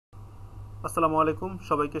আসসালামু আলাইকুম,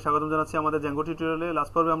 সবাইকে স্বাগতম জানাচ্ছি আমাদের জ্যাঙ্গো টিউটোরিয়ালে।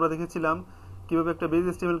 লাস্ট পর্বে আমরা দেখেছিলাম কিভাবে একটা বেজ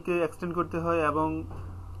এসটিএমএল-কে এক্সটেন্ড করতে হয় এবং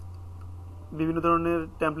বিভিন্ন ধরনের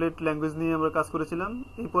টেমপ্লেট ল্যাঙ্গুয়েজ নিয়ে আমরা কাজ করেছিলাম।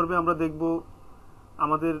 এই পর্বে আমরা দেখব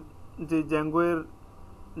আমাদের যে জ্যাঙ্গো এর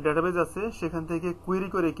ডেটাবেজ আছে সেখান থেকে কুয়েরি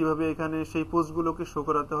করে কিভাবে এখানে সেই পোস্টগুলোকে শো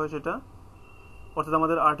করাতে হয়, সেটা অর্থাৎ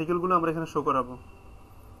আমাদের আর্টিকেলগুলো আমরা এখানে শো করাবো।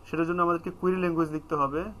 সেটার জন্য আমাদেরকে কুয়েরি ল্যাঙ্গুয়েজ লিখতে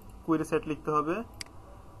হবে, কুয়েরি সেট লিখতে হবে।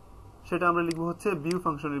 সেটা আমরা লিখবো হচ্ছে ভিউ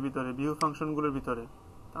ফাংশনের ভিতরে, ভিউ ফাংশনগুলোর ভিতরে।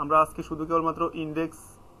 আমরা আজকে শুধু কেবলমাত্র ইন্ডেক্স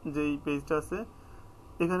যেই পেজটা আছে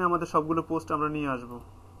এখানে আমাদের সবগুলো পোস্ট আমরা নিয়ে আসব।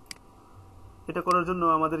 এটা করার জন্য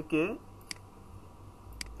আমাদেরকে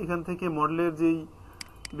এখান থেকে মডেলের যেই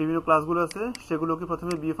বিভিন্ন ক্লাসগুলো আছে সেগুলোকে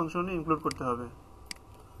প্রথমে ভিউ ফাংশনে ইনক্লুড করতে হবে।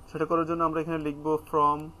 সেটা করার জন্য আমরা এখানে লিখব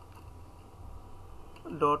ফ্রম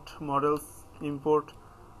ডট মডেলস ইম্পোর্ট।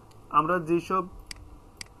 আমরা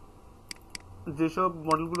যেসব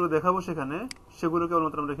মডেলগুলো দেখাবো সেগুলো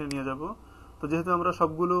কেবলমাত্র আমরা এখানে নিয়ে যাব। তো যেহেতু আমরা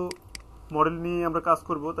সবগুলো মডেল নিয়ে আমরা কাজ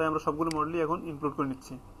করব, তাই আমরা সবগুলো মডেলই এখন ইনক্লুড করে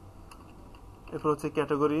নিচ্ছি। এরপর হচ্ছে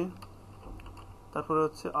ক্যাটাগরি, তারপরে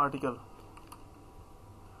হচ্ছে আর্টিকেল।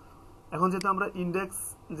 এখন যেহেতু আমরা ইন্ডেক্স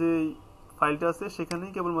যে ফাইলটা আছে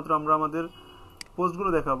সেখানেই কেবলমাত্র আমরা আমাদের পোস্টগুলো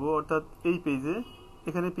দেখাবো, অর্থাৎ এই পেজে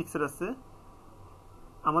এখানে পিকচার আছে।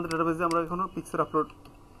 আমাদের ডাটাবেজে আমরা এখনো পিকচার আপলোড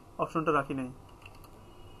অপশনটা রাখি নাই।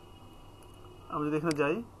 আমরা যদি এখানে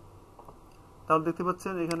যাই তাহলে দেখতে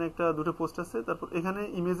পাচ্ছেন এখানে দুটো পোস্ট আছে, তারপর এখানে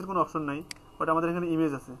ইমেজের কোনো অপশন নাই, বাট আমাদের এখানে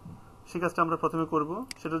ইমেজ আছে। সেই কাজটা আমরা প্রথমে করব।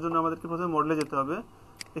 সেটার জন্য আমাদেরকে প্রথমে মডেলে যেতে হবে।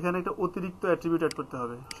 এখানে একটা অতিরিক্ত অ্যাট্রিবিউট অ্যাড করতে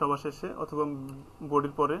হবে সবার শেষে অথবা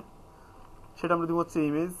বডির পরে। সেটা আমরা দিব হচ্ছে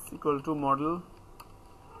image equal to model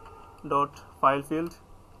dot file field.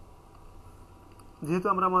 যেহেতু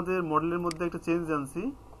আমরা আমাদের মডেলের মধ্যে একটা চেঞ্জ আনছি,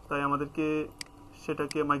 তাই আমাদেরকে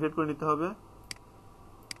সেটাকে মাইগ্রেট করে নিতে হবে।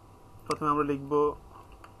 প্রথমে আমরা লিখব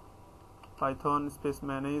python space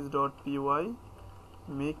manage.py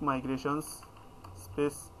make মাইগ্রেশনস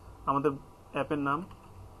space আমাদের অ্যাপের নাম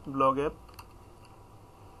ব্লগ অ্যাপ।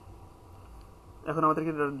 এখন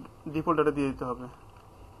আমাদেরকে ডিফল্ট ডাটা দিয়ে দিতে হবে।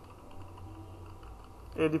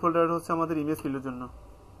 এই ডিফল্ট ডাটা হচ্ছে আমাদের ইমেজ ফিল্ডের জন্য।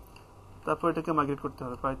 তারপর এটাকে মাইগ্রেট করতে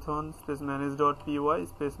হবে, python space manage.py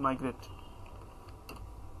space migrate.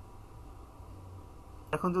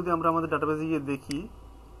 এখন যদি আমরা আমাদের ডাটাবেজে গিয়ে দেখি,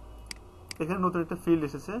 এখানে নতুন একটা ফিল্ড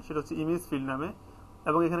এসেছে, সেটা হচ্ছে ইমেজ ফিল্ড নামে,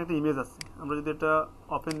 এবং এখানে একটা ইমেজ আছে। আমরা যদি এটা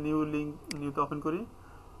ওপেন নিউতে ওপেন করি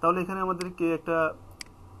তাহলে এখানে আমাদেরকে একটা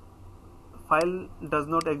ফাইল ডাজ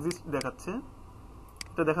নট এক্সিস্ট দেখাচ্ছে।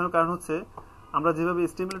 এটা দেখানোর কারণ হচ্ছে আমরা যেভাবে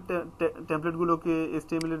HTML টেমপ্লেটগুলোকে,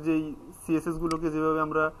 HTML এর যেই CSS গুলোকে যেভাবে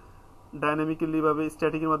আমরা ডাইনামিক্যালি ভাবে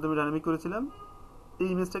স্ট্যাটিকের মাধ্যমে ডাইনামিক করেছিলাম, এই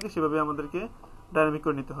ইমেজটাকে সেভাবে আমাদেরকে ডাইনামিক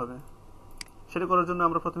করে নিতে হবে। সেটা করার জন্য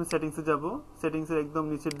আমরা প্রথমে সেটিংসে যাব। সেটিংসের একদম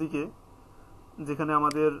নিচের দিকে যেখানে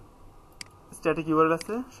আমাদের স্ট্যাটিক ইউআরএল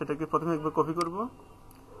আছে সেটাকে প্রথমে একবার কপি করব,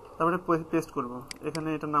 তারপরে পেস্ট করব। এখানে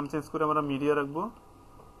এটার নাম চেঞ্জ করে আমরা মিডিয়া রাখবো।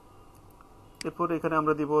 এরপর এখানে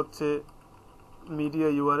আমরা দিব হচ্ছে মিডিয়া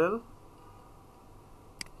ইউআরএল।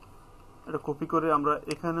 এটা কপি করে আমরা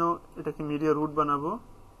এখানেও এটাকে মিডিয়া রুট বানাবো।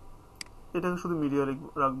 এটাকে শুধু মিডিয়া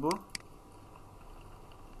রাখবো,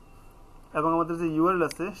 এবং আমাদের যে ইউআরএল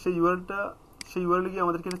আছে সেই ইউআরএল গিয়ে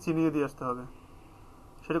আমাদেরকে এটা চিনিয়ে দিয়ে আসতে হবে।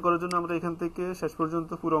 সেটা করার জন্য আমরা এখান থেকে শেষ পর্যন্ত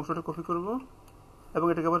পুরো অংশটা কপি করব এবং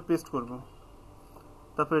এটাকে আবার পেস্ট করব।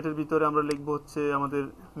 তারপর এটার ভিতরে আমরা লিখব হচ্ছে আমাদের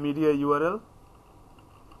মিডিয়া ইউআরএল,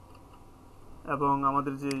 এবং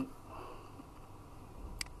আমাদের যে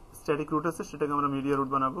স্ট্যাটিক রুট আছে সেটাকে আমরা মিডিয়া রুট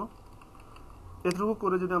বানাবো। এটুকু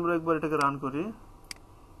করে যদি আমরা একবার এটাকে রান করি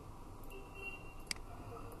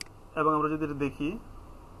এবং আমরা যদি এটা দেখি,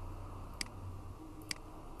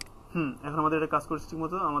 এখন আমাদের এটা কাজ করছে ঠিক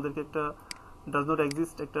মতো। আমাদেরকে একটা ডাজ নট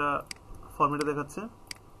এক্সিস্ট একটা ফরম্যাটে দেখাচ্ছে।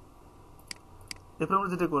 এরপর আমরা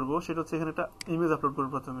যেটা করবো সেটা হচ্ছে এখানে একটা ইমেজ আপলোড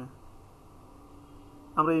করবো। প্রথমে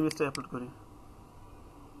আমরা ইমেজটা আপলোড করি,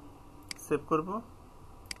 সেভ করব।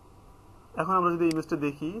 এখন আমরা যদি ইমেজটা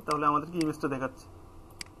দেখি তাহলে আমাদেরকে ইমেজটা দেখাচ্ছে,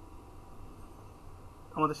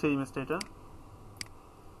 আমাদের সেই ইমেজটা। এটা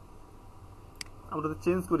আমরা যদি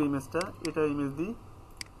চেঞ্জ করি ইমেজটা, এটা ইমেজ দিই,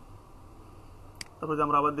 তারপর যদি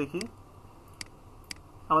আমরা আবার দেখি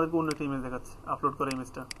আমাদেরকে অন্য একটা ইমেজ দেখাচ্ছে, আপলোড করা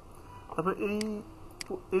ইমেজটা। তারপর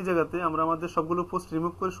এই জায়গাতে আমরা আমাদের সবগুলো পোস্ট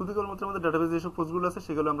রিমুভ করে শুধু কেবলমাত্র আমাদের ডাটাবেজে যেসব পোস্টগুলো আছে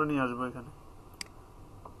সেগুলো আমরা নিয়ে আসবো এখানে।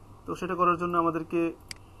 তো সেটা করার জন্য আমাদেরকে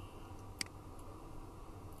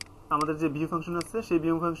আমাদের যে ভিউ ফাংশন আছে সেই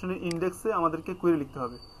ভিউ ফাংশনের ইন্ডেক্সে আমাদেরকে কুয়েরি লিখতে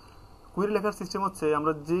হবে। কুয়েরি লেখার সিস্টেম হচ্ছে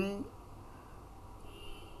আমরা যেই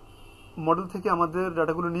মডেল থেকে আমাদের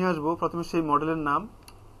ডাটাগুলো নিয়ে আসবো, প্রথমে সেই মডেলের নাম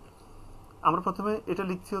আমরা প্রথমে এটা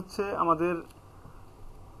লিখছি হচ্ছে আমাদের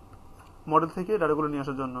মডেল থেকে ডাটাগুলো নিয়ে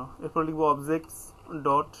আসার জন্য। এরপর লিখবো অবজেক্টস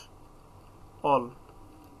ডট অল।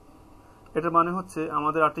 এটার মানে হচ্ছে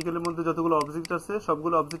আমাদের আর্টিকেলের মধ্যে যতগুলো অবজেক্ট আছে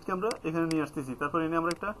সবগুলো অবজেক্টকে আমরা এখানে নিয়ে আসতেছি, তারপর এনে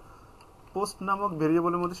আমরা একটা পোস্ট নামক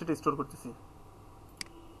ভেরিয়েবলের মধ্যে সেটা স্টোর করতেছি।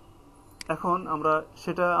 এখন আমরা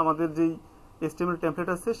সেটা আমাদের যেই HTML টেমপ্লেট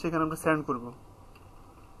আছে সেখানে আমরা সেন্ড করব।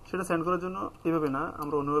 সেটা সেন্ড করার জন্য এভাবে না,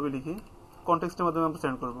 আমরা অন্যভাবে লিখি, কনটেক্সটের মাধ্যমে আমরা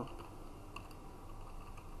সেন্ড করব।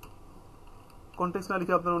 কনটেক্সট না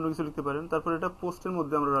লিখে আপনারা অন্য কিছু লিখতে পারেন। তারপর এটা পোস্টের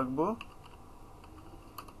মধ্যে আমরা রাখবো,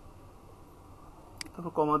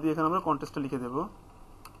 তারপর কমা দিয়ে এখানে আমরা কনটেক্সটটা লিখে দেব,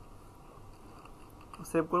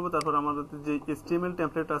 সেভ করব। তারপর আমাদের যে HTML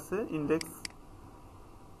টেমপ্লেট আছে ইন্ডেক্স,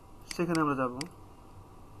 সেখানে আমরা যাব।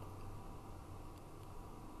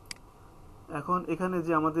 এখন এখানে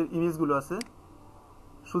যে আমাদের ইমেজগুলো আছে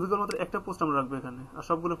শুধু মাত্র একটা পোস্ট আমরা রাখবো এখানে, আর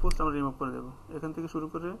সবগুলো পোস্ট আমরা রিমুভ করে দেব, এখান থেকে শুরু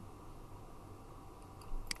করে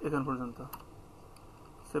এখান পর্যন্ত।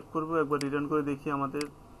 সেভ করব, একবার রিটার্ন করে দেখি আমাদের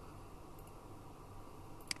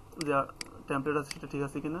যা টেমপ্লেট আছে সেটা ঠিক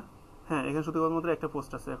আছে কিনা। হ্যাঁ, এখানে শুধু মাত্র একটা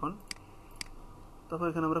পোস্ট আছে এখন। তারপর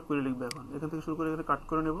এখানে আমরা কোয়েরি লিখবো। এখন এখান থেকে শুরু করে এখানে কাট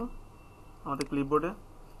করে নেব আমাদের ক্লিপবোর্ডে।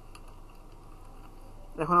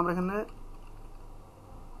 এখন আমরা এখানে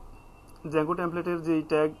জ্যাঙ্গো টেমপ্লেটের যে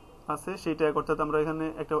ট্যাগ আছে সেই ট্যাগ, অর্থাৎ আমরা এখানে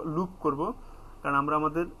একটা লুপ করব, কারণ আমরা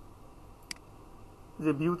আমাদের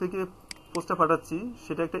যে ভিউ থেকে পোস্টটা পাঠাচ্ছি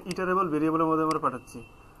সেটা একটা ইটারেবল ভেরিয়েবলের মধ্যে আমরা পাঠাচ্ছি।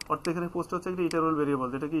 অর্থাৎ এখানে পোস্ট হচ্ছে একটা ইটারেবল ভেরিয়েবল,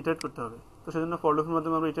 যেটাকে ইটারেট করতে হবে। তো সেজন্য ফর লুপের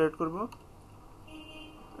মাধ্যমে আমরা ইটারেট করব।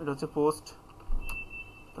 এটা হচ্ছে পোস্ট,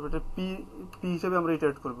 তারপর এটা পি হিসেবে আমরা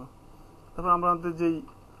ইটারেট করব। তারপর আমরা আমাদের যেই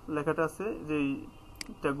লেখাটা আছে, যেই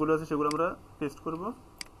ট্যাগগুলো আছে সেগুলো আমরা পেস্ট করব।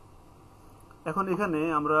 এখন এখানে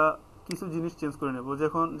আমরা কিছু জিনিস চেঞ্জ করে নেব,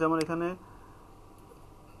 যেমন এখানে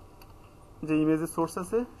যে ইমেজের সোর্স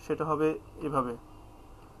আছে সেটা হবে এভাবে।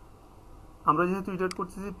 আমরা যেহেতু ইটারেট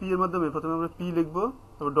করতেছি পি এর মাধ্যমে, প্রথমে আমরা পি লিখব,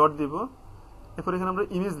 তারপর ডট দিব, এরপর এখানে আমরা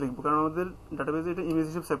ইমেজ লিখব, কারণ আমাদের ডাটাবেজে এটা ইমেজ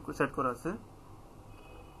হিসেবে সেট করা আছে।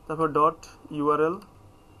 তারপর ডট ইউআরএল,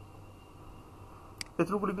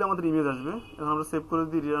 এতটুকু লিখলে আমাদের ইমেজ আসবে। এখন আমরা সেভ করে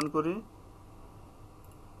দিয়ে রিরান করি,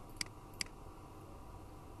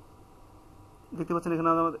 দেখতে পাচ্ছেন এখানে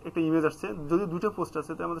আমাদের একটা ইমেজ আসছে। যদি দুটো পোস্ট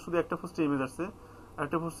আছে তাই আমাদের শুধু একটা পোস্টে ইমেজ আসছে, আর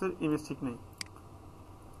একটা পোস্টের ইমেজ ঠিক নেই।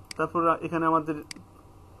 তারপর এখানে আমাদের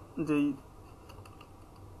যেই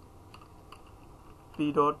পি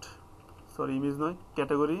ডট ইমেজ নয়,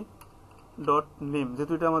 ক্যাটাগরি ডট নেম,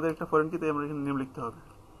 যেহেতু এটা আমাদের একটা ফরেন কি তাই আমরা এখানে নেম লিখতে হবে।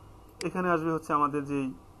 এখানে আসবে হচ্ছে আমাদের যেই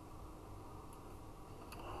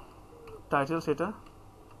টাইটেল, সেটা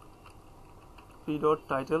পি ডট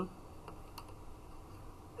টাইটেল।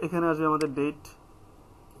 এখানে আসবে আমাদের ডেট,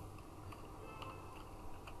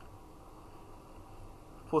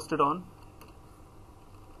 পোস্টেড অন।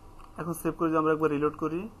 এখন সেভ করে আমরা একবার রিলোড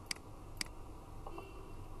করি।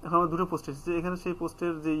 এখন আমার দুটো পোস্ট এসেছে, এখানে সেই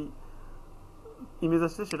পোস্টের যেই ইমেজ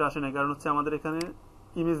আসছে সেটা আসে না, কারণ হচ্ছে আমাদের এখানে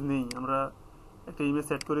ইমেজ নেই। আমরা একটা ইমেজ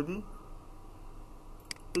সেট করে দিই,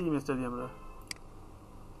 এই ইমেজটা দিই আমরা।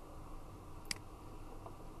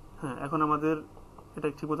 হ্যাঁ, এখন আমাদের এটা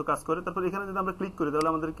ঠিকমতো কাজ করে। তারপর এখানে যদি আমরা ক্লিক করি তাহলে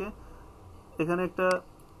আমাদেরকে এখানে একটা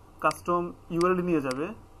কাস্টম ইউআরএল নিয়ে যাবে,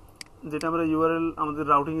 যেটা আমরা ইউআরএল আমাদের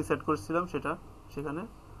রাউটিংয়ে সেট করেছিলাম সেখানে।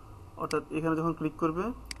 অর্থাৎ এখানে যখন ক্লিক করবে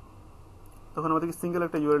তখন আমাদেরকে সিঙ্গেল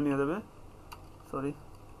একটা ইউআরএল নিয়ে যাবে।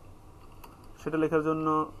 সেটা লেখার জন্য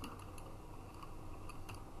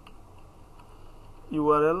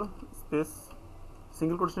ইউআরএল স্পেস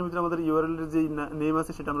সিঙ্গেল কোটেশনের ভিতরে আমাদের ইউআরএল এর যে নেম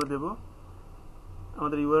আছে সেটা আমরা দেব।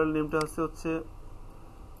 আমাদের ইউআরএল নেমটা হচ্ছে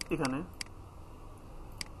এখানে,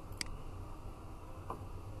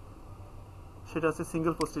 সেটা আছে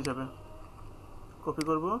সিঙ্গেল পোস্ট হিসাবে। কপি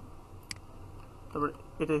করব, তারপর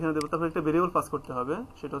এটা এখানে দেব। তারপর একটা ভেরিয়েবল পাস করতে হবে,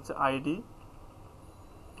 সেটা হচ্ছে আইডি।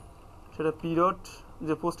 সেটা পি ডট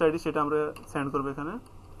যে পোস্ট আইডি সেটা আমরা সেন্ড করব, এখানে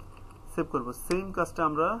সেভ করব। সেম কাজটা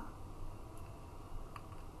আমরা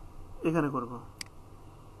এখানে করব।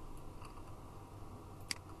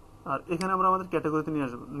 আর এখানে আমরা আমাদের ক্যাটাগরিতে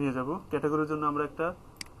নিয়ে যাব। ক্যাটাগরির জন্য আমরা একটা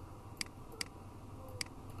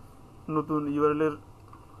নতুন ইউআরএল এর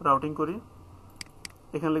রাউটিং করি।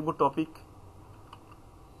 এখানে লিখব টপিক,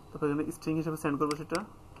 তারপর এখানে স্ট্রিং হিসেবে সেন্ড করবো সেটা।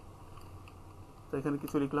 তো এখানে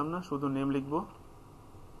কিছু লিখলাম না, শুধু নেম লিখব।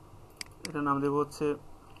 এটার নাম দেব হচ্ছে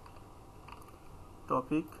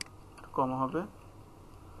টপিক, কমা হবে।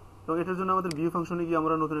 এবং এটার জন্য আমাদের ভিউ ফাংশনে গিয়ে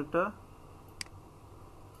আমরা নতুন একটা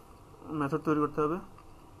মেথড তৈরি করতে হবে।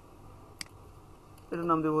 এটার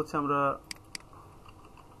নাম দেব হচ্ছে আমরা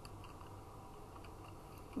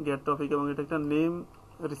গেট টপিক, এবং এটা একটা নেম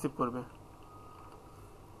রিসিভ করবে।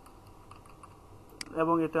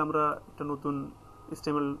 এবং এটা আমরা একটা নতুন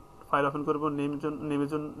HTML ফাইল ওপেন করব নেমের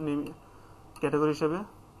জন্য ক্যাটাগরি হিসেবে।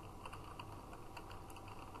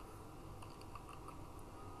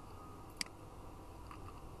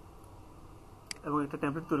 এবং একটা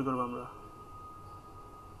টেমপ্লেট তৈরি করব আমরা।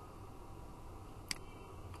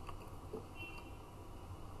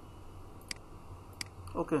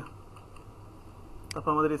 ওকে,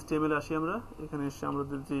 তারপর আমাদের HTML আসি আমরা। এখানে এসে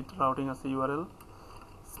আমাদের যে রাউটিং আছে URL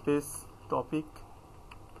স্পেস টপিক,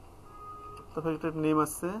 তারপর একটা নেম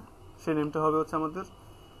আছে, সেই নেমটা হবে হচ্ছে আমাদের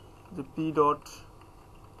যে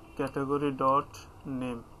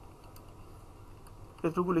p.category.name।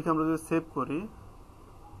 এটুকু লিখে আমরা যদি সেভ করি,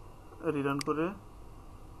 রিরান করে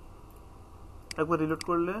একবার রিলোড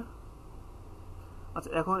করলে, আচ্ছা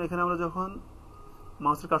এখন এখানে আমরা যখন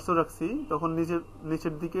মাউসের কার্সর রাখছি তখন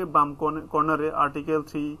নিচের দিকে বাম কর্নারে আর্টিকেল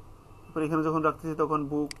 3, তারপর এখানে যখন রাখতেছি তখন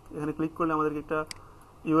বুক, এখানে ক্লিক করলে আমাদেরকে একটা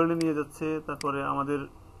ইউআরএল নিয়ে যাচ্ছে, তারপরে আমাদের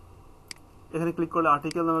এখানে ক্লিক করলে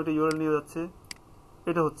আর্টিকেল নামে একটা ইউআরএল নিয়ে যাচ্ছে।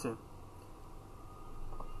 এটা হচ্ছে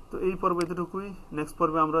তো এই পর্বে এতটুকুই। নেক্সট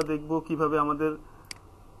পর্বে আমরা দেখব কিভাবে আমাদের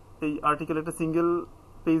এই আর্টিকেল একটা সিঙ্গেল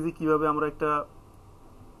পেজে কিভাবে আমরা একটা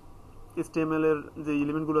HTML এর যে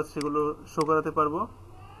এলিমেন্টগুলো আছে সেগুলো শো করাতে পারবো,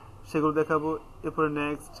 সেগুলো দেখাবো। এরপরে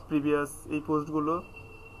নেক্সট, প্রিভিয়াস, এই পোস্টগুলো,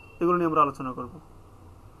 এগুলো নিয়ে আমরা আলোচনা করব।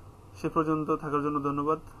 সে পর্যন্ত থাকার জন্য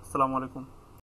ধন্যবাদ। আসসালামু আলাইকুম।